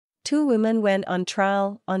Two women went on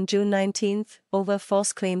trial on June 19 over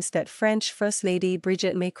false claims that French First Lady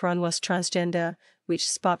Brigitte Macron was transgender, which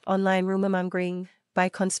sparked online rumor-mongering by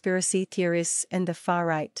conspiracy theorists and the far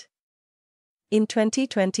right. In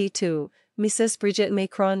 2022, Mrs. Brigitte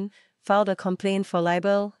Macron filed a complaint for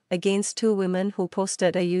libel against two women who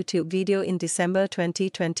posted a YouTube video in December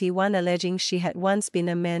 2021 alleging she had once been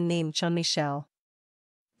a man named Jean-Michel.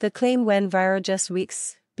 The claim went viral just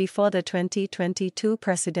weeks before the 2022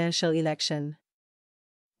 presidential election.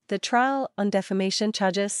 The trial on defamation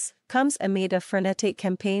charges comes amid a frenetic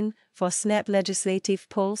campaign for snap legislative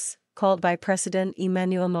polls called by President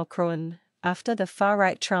Emmanuel Macron after the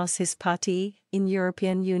far-right trounced his party in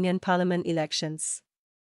European Union Parliament elections.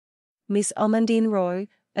 Ms. Amandine Roy,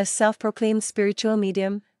 a self-proclaimed spiritual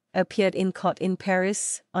medium, appeared in court in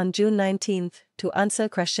Paris on June 19 to answer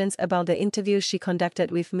questions about the interview she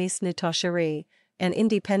conducted with Ms. Natasha Ray, an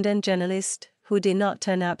independent journalist who did not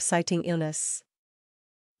turn up citing illness.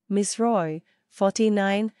 Ms. Roy,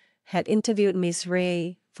 49, had interviewed Ms.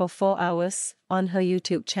 Ray for 4 hours on her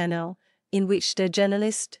YouTube channel, in which the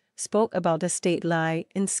journalist spoke about the state lie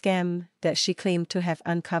and scam that she claimed to have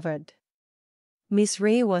uncovered. Ms.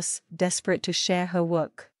 Ray was desperate to share her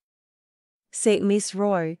work, said Ms.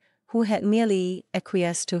 Roy, who had merely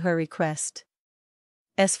acquiesced to her request.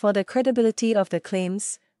 As for the credibility of the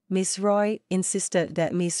claims, Ms. Roy insisted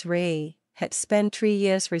that Ms. Ray had spent 3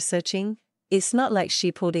 years researching. It's not like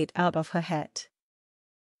she pulled it out of her hat.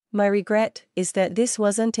 My regret is that this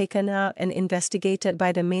wasn't taken out and investigated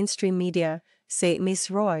by the mainstream media, said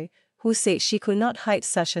Ms. Roy, who said she could not hide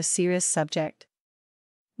such a serious subject.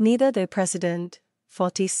 Neither the president,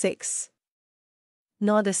 46,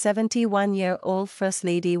 nor the 71-year-old First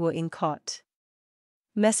Lady were in court.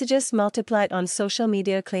 Messages multiplied on social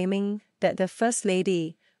media claiming that the First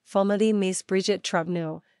Lady, formerly Ms. Brigitte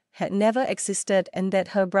Macron, had never existed and that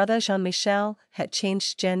her brother Jean-Michel had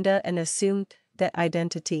changed gender and assumed that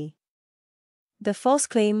identity. The false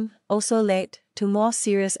claim also led to more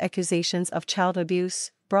serious accusations of child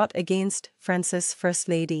abuse brought against France's First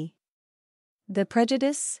Lady. The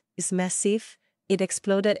prejudice is massive, it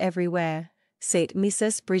exploded everywhere, said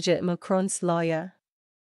Mrs. Brigitte Macron's lawyer,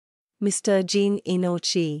 Mr. Jean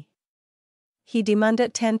Enochi. He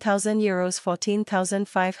demanded €10,000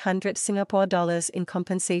 14,500 Singapore dollars in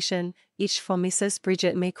compensation, each for Mrs.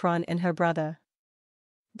 Brigitte Macron and her brother.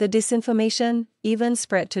 The disinformation even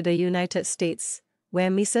spread to the United States, where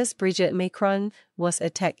Mrs. Brigitte Macron was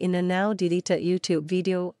attacked in a now-deleted YouTube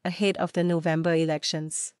video ahead of the November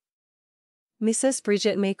elections. Mrs.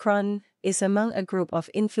 Brigitte Macron is among a group of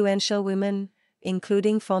influential women,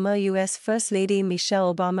 including former U.S. First Lady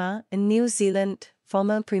Michelle Obama and New Zealand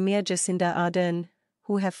former Premier Jacinda Ardern,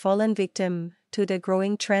 who have fallen victim to the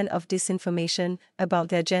growing trend of disinformation about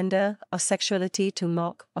their gender or sexuality to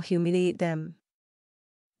mock or humiliate them.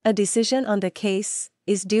 A decision on the case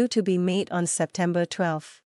is due to be made on September 12.